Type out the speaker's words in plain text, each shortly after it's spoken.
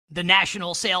The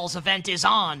national sales event is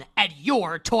on at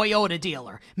your Toyota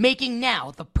dealer, making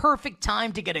now the perfect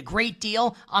time to get a great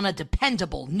deal on a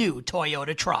dependable new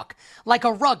Toyota truck. Like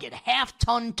a rugged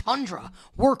half-ton Tundra,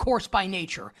 workhorse by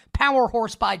nature, power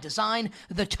horse by design,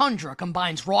 the Tundra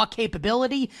combines raw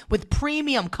capability with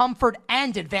premium comfort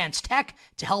and advanced tech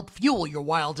to help fuel your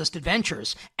wildest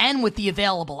adventures. And with the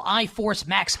available iForce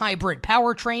Max Hybrid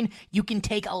powertrain, you can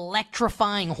take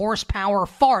electrifying horsepower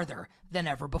farther than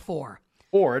ever before.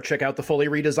 Or check out the fully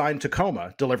redesigned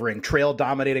Tacoma, delivering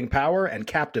trail-dominating power and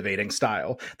captivating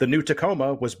style. The new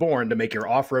Tacoma was born to make your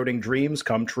off-roading dreams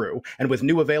come true. And with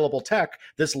new available tech,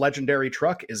 this legendary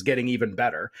truck is getting even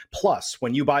better. Plus,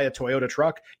 when you buy a Toyota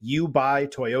truck, you buy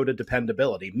Toyota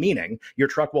dependability, meaning your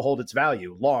truck will hold its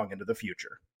value long into the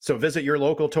future. So visit your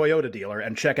local Toyota dealer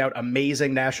and check out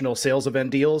amazing national sales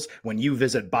event deals when you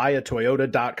visit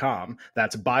buyatoyota.com.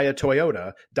 That's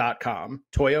buyatoyota.com.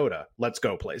 Toyota, let's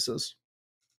go places.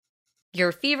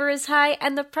 Your fever is high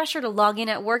and the pressure to log in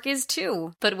at work is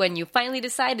too. But when you finally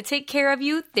decide to take care of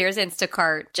you, there's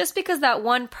Instacart. Just because that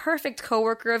one perfect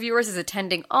coworker of yours is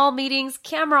attending all meetings,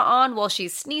 camera on while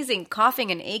she's sneezing, coughing,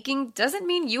 and aching, doesn't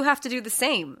mean you have to do the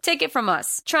same. Take it from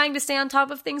us. Trying to stay on top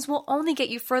of things will only get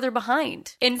you further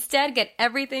behind. Instead, get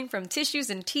everything from tissues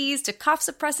and teas to cough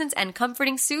suppressants and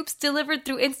comforting soups delivered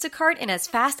through Instacart in as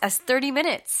fast as 30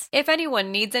 minutes. If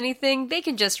anyone needs anything, they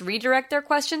can just redirect their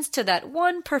questions to that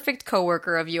one perfect coworker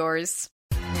of yours.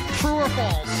 True or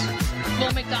false?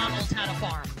 Will McDonald's had a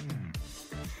farm.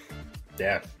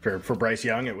 Yeah, for Bryce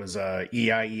Young, it was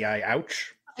E-I-E-I,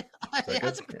 ouch.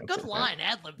 That's a good line,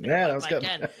 ad-lib. Yeah, that was good.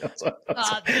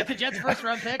 The Jets' first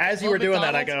round pick. As you were doing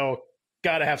that, I go,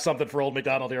 gotta have something for old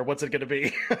McDonald here. What's it going to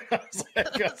be? I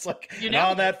was like, and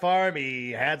on that farm,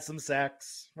 he had some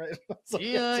sex. Right?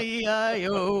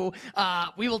 E-I-E-I-O.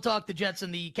 We will talk the Jets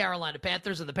and the Carolina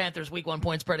Panthers and the Panthers' Week 1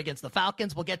 point spread against the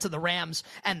Falcons. We'll get to the Rams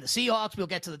and the Seahawks. We'll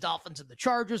get to the Dolphins and the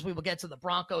Chargers. We will get to the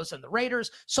Broncos and the Raiders.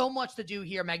 So much to do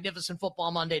here. Magnificent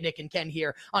Football Monday. Nick and Ken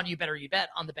here on You Better You Bet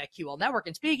on the BetQL Network.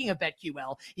 And speaking of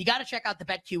BetQL, you got to check out the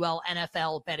BetQL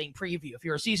NFL betting preview. If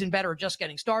you're a seasoned bettor or just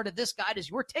getting started, this guide is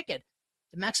your ticket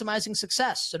to maximizing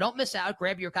success. So don't miss out.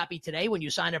 Grab your copy today when you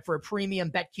sign up for a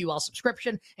premium BetQL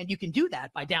subscription, and you can do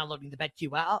that by downloading the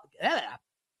BetQL app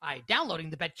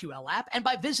and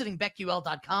by visiting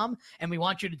BetQL.com, and we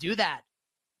want you to do that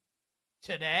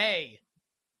today.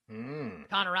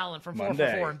 Connor Allen from 4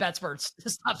 for 4 and BetSperts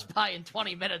stops by in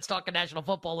 20 minutes talking National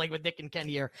Football League with Nick and Ken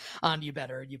here on You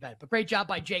Better You Bet. But great job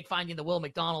by Jake finding the Will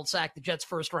McDonald sack, the Jets'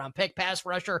 first round pick, pass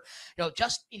rusher.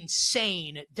 Just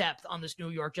insane depth on this New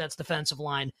York Jets defensive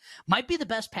line. Might be the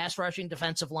best pass rushing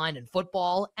defensive line in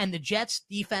football, and the Jets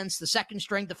defense, the second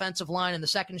string defensive line and the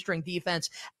second string defense,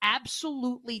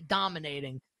 absolutely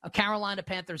dominating a Carolina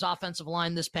Panthers offensive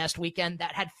line this past weekend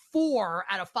that had 4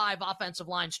 out of 5 offensive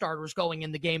line starters going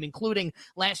in the game, including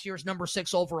last year's number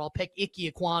 6 overall pick, Ike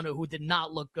Ekwonu, who did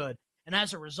not look good. And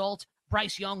as a result,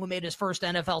 Bryce Young, who made his first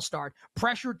NFL start,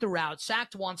 pressured throughout,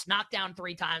 sacked once, knocked down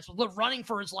 3 times, running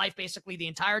for his life basically the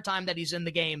entire time that he's in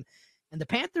the game. And the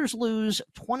Panthers lose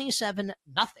 27-0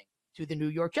 to the New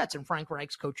York Jets in Frank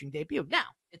Reich's coaching debut. Now,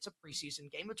 it's a preseason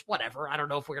game. It's whatever. I don't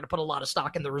know if we're going to put a lot of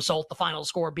stock in the result, the final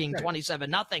score being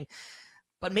 27-0.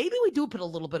 But maybe we do put a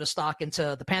little bit of stock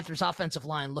into the Panthers' offensive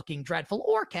line looking dreadful.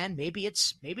 Or, maybe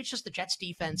it's just the Jets'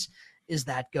 defense is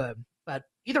that good. But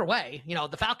either way,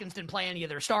 the Falcons didn't play any of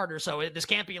their starters, so this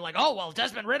can't be like, oh, well,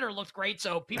 Desmond Ridder looked great,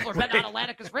 so people are betting on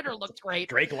Atlanta because Ridder looked great.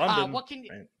 Drake London. What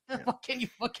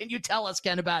can you tell us,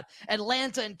 Ken, about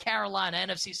Atlanta and Carolina,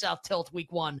 NFC South tilt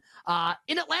Week 1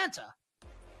 in Atlanta?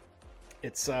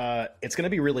 It's going to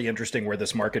be really interesting where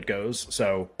this market goes.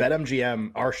 So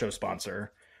BetMGM, our show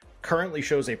sponsor, currently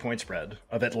shows a point spread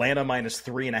of Atlanta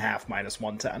 -3.5,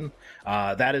 -110.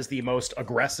 That is the most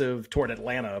aggressive toward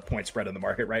Atlanta point spread in the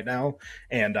market right now.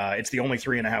 And it's the only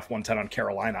 3.5, 110 on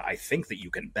Carolina, I think, that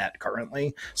you can bet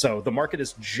currently. So the market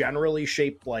is generally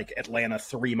shaped like Atlanta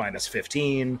 3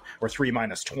 -15 or 3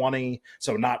 -20.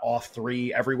 So not off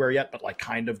 3 everywhere yet, but like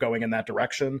kind of going in that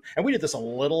direction. And we did this a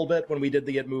little bit when we did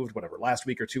the It Moved, last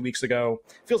week or 2 weeks ago.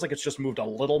 Feels like it's just moved a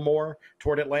little more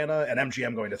toward Atlanta, and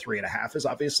MGM going to 3.5 is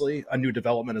obviously a new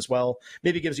development as well.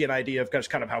 Maybe gives you an idea of just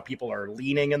kind of how people are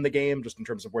leaning in the game, just in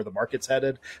terms of where the market's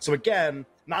headed. So again,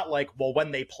 not like, well,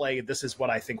 when they play, this is what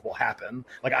I think will happen.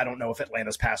 Like, I don't know if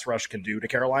Atlanta's pass rush can do to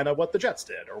Carolina what the Jets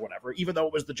did or whatever, even though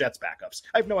it was the Jets backups.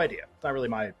 I have no idea. It's not really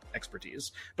my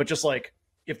expertise. But just like,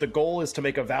 if the goal is to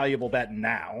make a valuable bet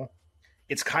now,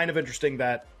 it's kind of interesting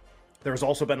that There's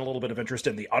also been a little bit of interest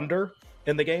in the under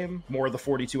in the game. More of the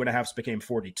 42.5s became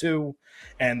 42.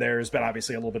 And there's been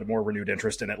obviously a little bit more renewed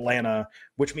interest in Atlanta,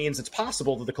 which means it's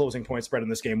possible that the closing point spread in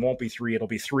this game won't be 3, it'll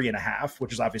be 3.5,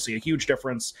 which is obviously a huge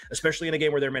difference, especially in a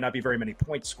game where there may not be very many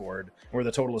points scored, where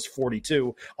the total is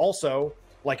 42. Also,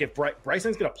 like if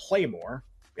Bryson's going to play more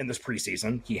in this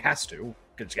preseason, he has to,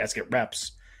 because he has to get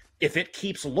reps. If it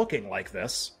keeps looking like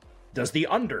this, does the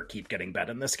under keep getting bet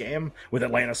in this game, with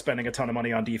Atlanta spending a ton of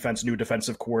money on defense, new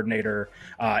defensive coordinator,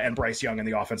 and Bryce Young and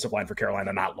the offensive line for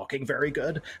Carolina not looking very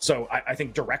good? So I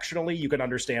think directionally you can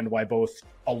understand why both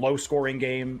a low-scoring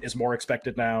game is more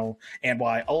expected now, and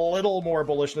why a little more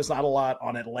bullishness, not a lot,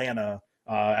 on Atlanta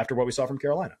after what we saw from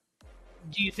Carolina.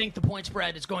 Do you think the point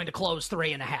spread is going to close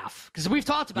 3.5? Because we've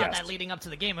talked about that leading up to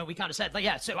the game, and we kind of said, like,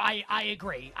 yeah, so I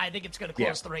agree. I think it's going to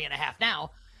close 3.5.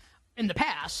 Now, in the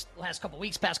past, last couple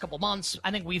weeks, past couple months,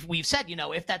 I think we've said, you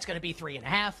know, if that's going to be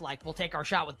 3.5, like we'll take our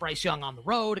shot with Bryce Young on the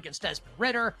road against Desmond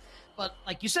Ridder. But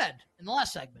like you said in the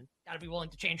last segment, got to be willing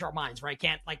to change our minds, right?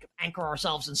 Can't like anchor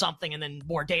ourselves in something and then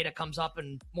more data comes up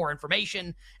and more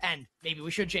information, and maybe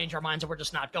we should change our minds and we're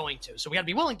just not going to. So we got to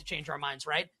be willing to change our minds,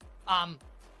 right?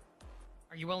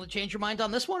 Are you willing to change your mind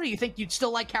on this one, or you think you'd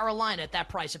still like Carolina at that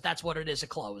price if that's what it is at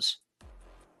close?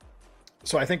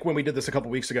 So I think when we did this a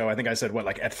couple weeks ago, I think I said, what,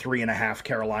 like at 3.5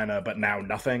 Carolina, but now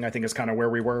nothing, I think is kind of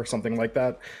where we were, something like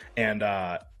that. And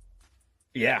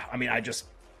yeah, I mean,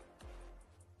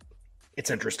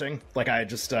 it's interesting. Like I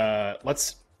just,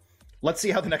 let's see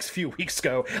how the next few weeks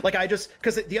go. Like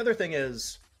because the other thing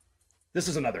is, this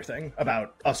is another thing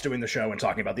about us doing the show and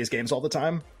talking about these games all the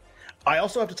time. I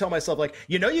also have to tell myself, like,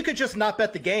 you could just not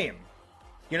bet the game.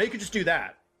 You could just do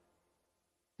that.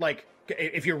 Like,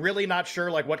 if you're really not sure,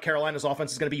 like, what Carolina's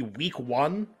offense is going to be week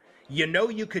 1,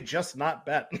 you could just not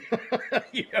bet.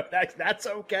 That's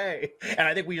okay. And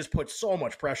I think we just put so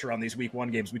much pressure on these week 1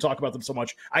 games. We talk about them so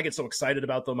much. I get so excited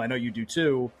about them. I know you do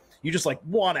too. You just, like,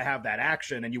 want to have that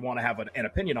action, and you want to have an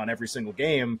opinion on every single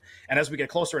game. And as we get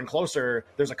closer and closer,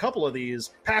 there's a couple of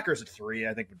these. Packers at 3,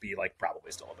 I think, would be, like,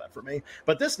 probably still a bet for me.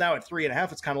 But this now at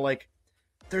 3.5, it's kind of like,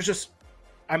 there's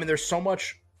so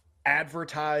much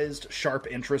advertised sharp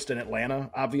interest in Atlanta,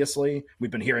 obviously.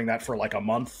 We've been hearing that for, like, a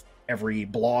month. Every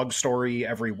blog story,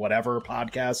 every whatever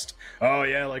podcast. Oh,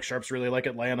 yeah, like, Sharps really like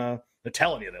Atlanta. They're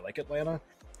telling you they like Atlanta.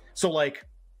 So, like,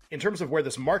 in terms of where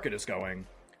this market is going,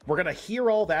 we're going to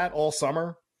hear all that all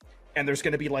summer, and there's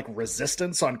going to be, like,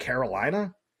 resistance on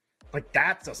Carolina. Like,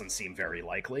 that doesn't seem very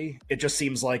likely. It just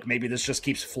seems like maybe this just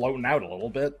keeps floating out a little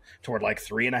bit toward, like,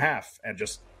 3.5, and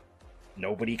just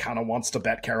nobody kind of wants to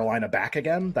bet Carolina back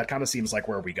again. That kind of seems like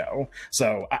where we go.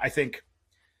 So I think,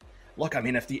 look, I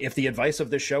mean, if the advice of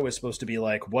this show is supposed to be,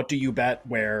 like, what do you bet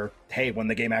where, hey, when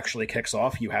the game actually kicks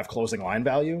off, you have closing line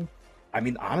value? I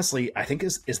mean, honestly, I think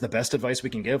is the best advice we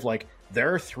can give. Like,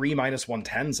 there are 3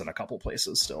 -110s in a couple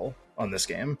places still on this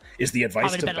game. Is the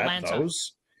advice to bet Atlanta.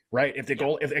 Those? Right. If the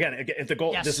goal, if the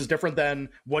goal, yes. This is different than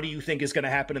what do you think is going to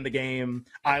happen in the game?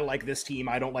 I like this team.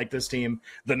 I don't like this team.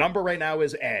 The number right now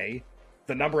is A.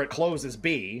 The number at close is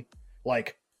B.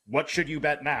 Like, what should you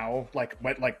bet now? Like,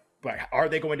 are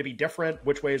they going to be different?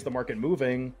 Which way is the market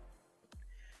moving?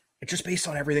 It's just based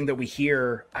on everything that we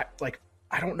hear.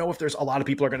 I don't know if there's a lot of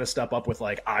people are going to step up with,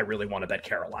 like, I really want to bet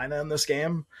Carolina in this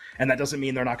game. And that doesn't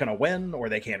mean they're not going to win or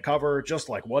they can't cover. Just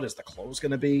like, what is the close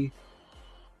going to be?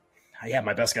 Yeah,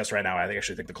 my best guess right now, I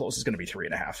actually think the close is going to be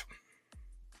 3.5.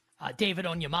 David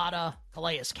Onyemata,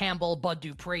 Calais Campbell, Bud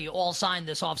Dupree all signed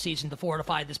this offseason to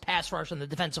fortify this pass rush on the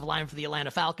defensive line for the Atlanta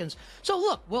Falcons. So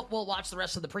look, we'll watch the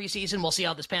rest of the preseason. We'll see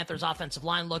how this Panthers offensive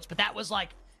line looks. But that was like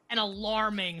an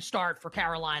alarming start for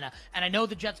Carolina. And I know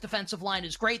the Jets defensive line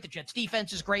is great. The Jets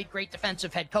defense is great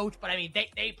defensive head coach. But I mean,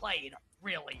 they played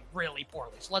really, really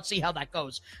poorly. So let's see how that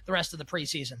goes the rest of the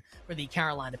preseason for the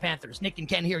Carolina Panthers. Nick and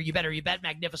Ken here. You Better You Bet.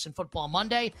 Magnificent Football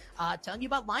Monday. Telling you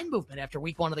about line movement after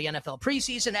week 1 of the NFL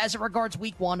preseason as it regards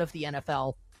week 1 of the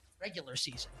NFL regular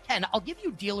season. Ken, I'll give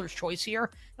you dealer's choice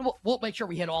here, and we'll make sure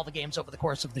we hit all the games over the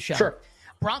course of the show. Sure.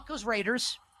 Broncos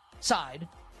Raiders side,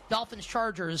 Dolphins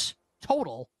Chargers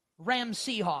total, Rams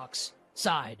Seahawks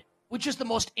side. Which is the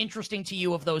most interesting to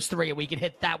you of those three? We can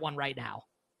hit that one right now.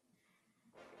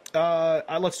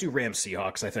 Let's do Rams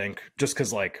Seahawks, I think, just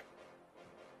because, like,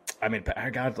 I mean, I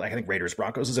think Raiders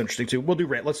Broncos is interesting too.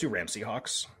 Let's do Rams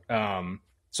Seahawks.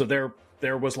 So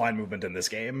there was line movement in this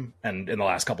game and in the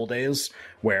last couple days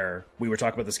where we were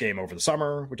talking about this game over the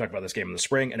summer, we talked about this game in the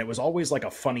spring, and it was always like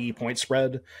a funny point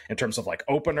spread in terms of like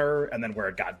opener and then where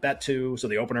it got bet to. So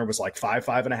the opener was like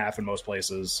 5.5 in most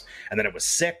places, and then it was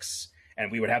 6. And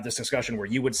we would have this discussion where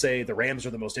you would say the Rams are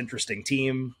the most interesting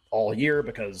team all year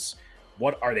because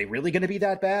what are they really going to be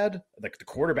that bad? Like, the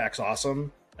quarterback's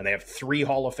awesome, and they have 3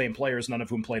 Hall of Fame players, none of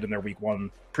whom played in their week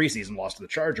 1 preseason loss to the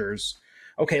Chargers.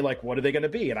 Okay, like, what are they going to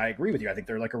be? And I agree with you. I think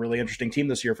they're like a really interesting team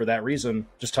this year for that reason.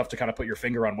 Just tough to kind of put your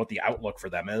finger on what the outlook for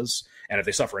them is. And if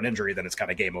they suffer an injury, then it's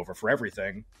kind of game over for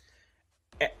everything.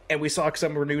 And we saw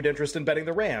some renewed interest in betting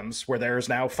the Rams, where there's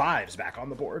now 5s back on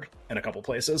the board in a couple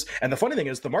places. And the funny thing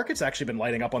is, the market's actually been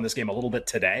lighting up on this game a little bit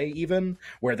today, even,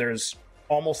 where there's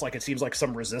almost like, it seems like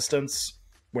some resistance,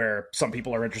 where some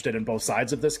people are interested in both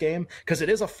sides of this game, because it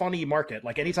is a funny market.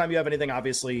 Like, anytime you have anything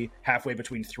obviously halfway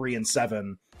between 3 and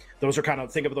 7, those are kind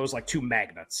of, think of those like 2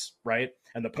 magnets, right?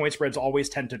 And the point spreads always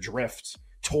tend to drift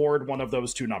toward one of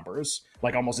those 2 numbers,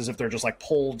 like almost as if they're just like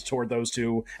pulled toward those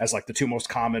 2 as like the 2 most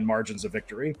common margins of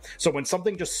victory. So when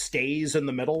something just stays in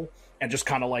the middle and just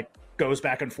kind of like goes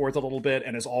back and forth a little bit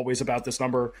and is always about this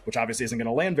number, which obviously isn't going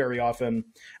to land very often.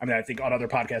 I mean, I think on other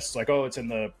podcasts, it's like, oh, it's in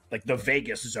the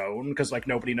Vegas zone, because like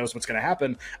nobody knows what's going to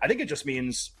happen. I think it just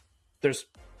means there's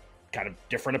kind of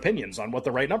different opinions on what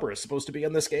the right number is supposed to be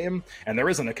in this game, and there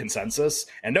isn't a consensus,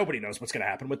 and nobody knows what's going to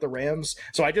happen with the Rams.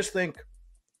 So I just think,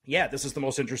 yeah, this is the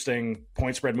most interesting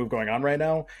point spread move going on right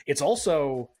now. It's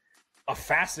also a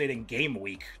fascinating game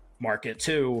week market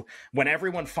too, when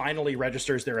everyone finally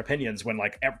registers their opinions, when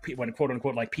quote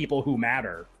unquote like people who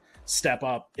matter step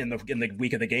up in the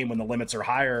week of the game when the limits are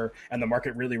higher and the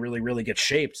market really gets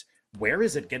shaped. Where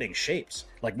is it getting shaped?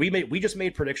 Like, we just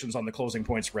made predictions on the closing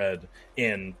point spread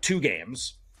in 2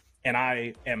 games, and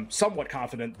I am somewhat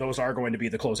confident those are going to be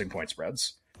the closing point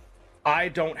spreads. I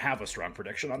don't have a strong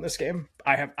prediction on this game.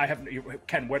 I have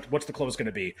Ken, what's the close going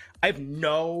to be? I have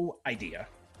no idea.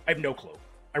 I have no clue.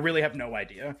 I really have no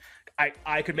idea.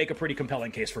 I could make a pretty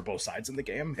compelling case for both sides in the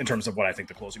game in terms of what I think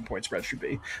the closing point spread should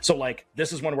be. So like,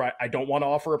 this is one where I don't want to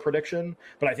offer a prediction,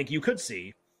 but I think you could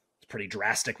see pretty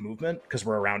drastic movement because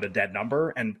we're around a dead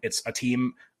number, and it's a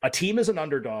team is an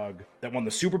underdog that won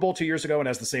the Super Bowl 2 years ago and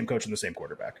has the same coach and the same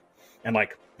quarterback. And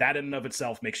like, that in and of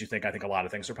itself makes you think, I think a lot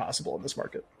of things are possible in this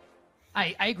market.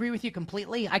 I agree with you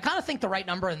completely. I kind of think the right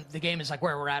number in the game is like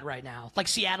where we're at right now. Like,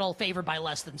 Seattle favored by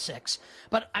less than 6.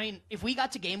 But I mean, if we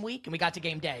got to game week and we got to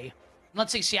game day,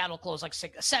 let's say Seattle closed like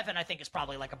 7, I think is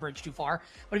probably like a bridge too far.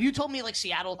 But if you told me like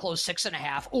Seattle closed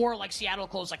 6.5 or like Seattle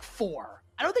closed like 4,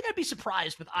 I don't think I'd be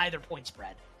surprised with either point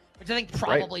spread. Which I think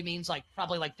probably means like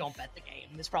don't bet the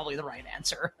game is probably the right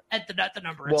answer at the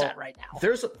number it's at right now.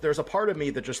 There's a part of me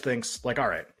that just thinks like, all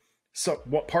right, so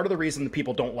what part of the reason that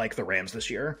people don't like the Rams this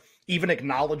year, even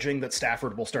acknowledging that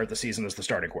Stafford will start the season as the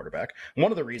starting quarterback,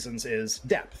 one of the reasons is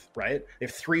depth, right? They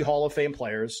have 3 Hall of Fame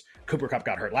players. Cooper Kupp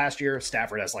got hurt last year.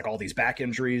 Stafford has like all these back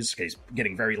injuries. He's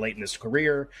getting very late in his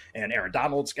career. And Aaron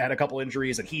Donald's had a couple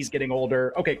injuries and he's getting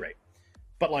older. Okay, great.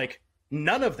 But like,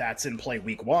 none of that's in play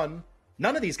week 1.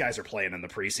 None of these guys are playing in the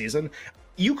preseason.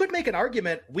 You could make an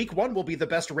argument week 1 will be the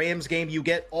best Rams game you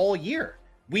get all year.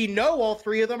 We know all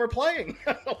 3 of them are playing.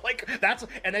 Like,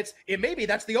 maybe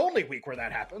that's the only week where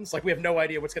that happens. Like, we have no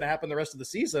idea what's going to happen the rest of the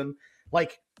season.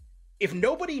 Like, if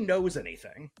nobody knows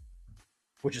anything,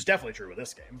 which is definitely true with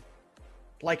this game,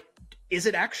 like, is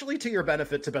it actually to your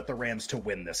benefit to bet the Rams to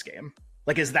win this game?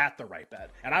 Like, is that the right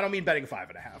bet? And I don't mean betting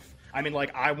 5.5. I mean,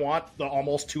 like, I want the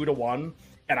almost 2-1.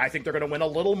 And I think they're going to win a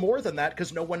little more than that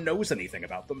because no one knows anything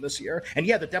about them this year. And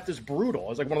yeah, the depth is brutal.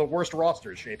 It's like one of the worst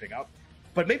rosters shaping up.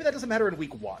 But maybe that doesn't matter in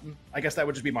week 1. I guess that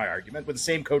would just be my argument. With the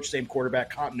same coach, same quarterback,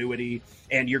 continuity,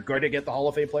 and you're going to get the Hall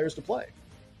of Fame players to play.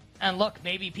 And look,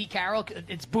 maybe Pete Carroll,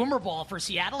 it's boomer ball for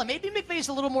Seattle, and maybe McVay's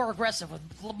a little more aggressive with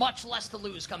much less to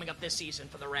lose coming up this season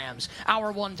for the Rams.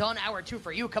 Hour 1 done, hour 2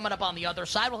 for you. Coming up on the other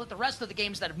side, we'll hit the rest of the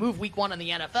games that have moved week 1 in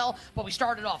the NFL, but we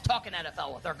started off talking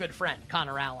NFL with our good friend,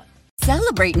 Connor Allen.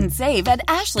 Celebrate and save at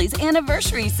Ashley's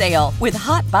Anniversary Sale. With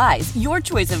Hot Buys, your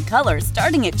choice of colors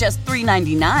starting at just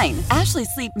 $3.99. Ashley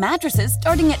Sleep mattresses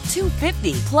starting at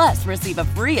 $2.50. Plus, receive a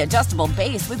free adjustable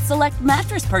base with select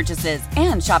mattress purchases.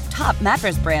 And shop top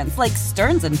mattress brands like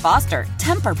Stearns & Foster,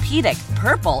 Tempur-Pedic,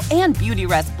 Purple, and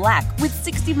Beautyrest Black with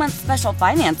 60-month special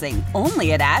financing.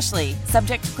 Only at Ashley.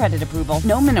 Subject to credit approval.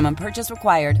 No minimum purchase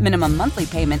required. Minimum monthly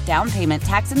payment, down payment,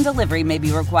 tax, and delivery may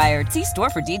be required. See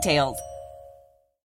store for details.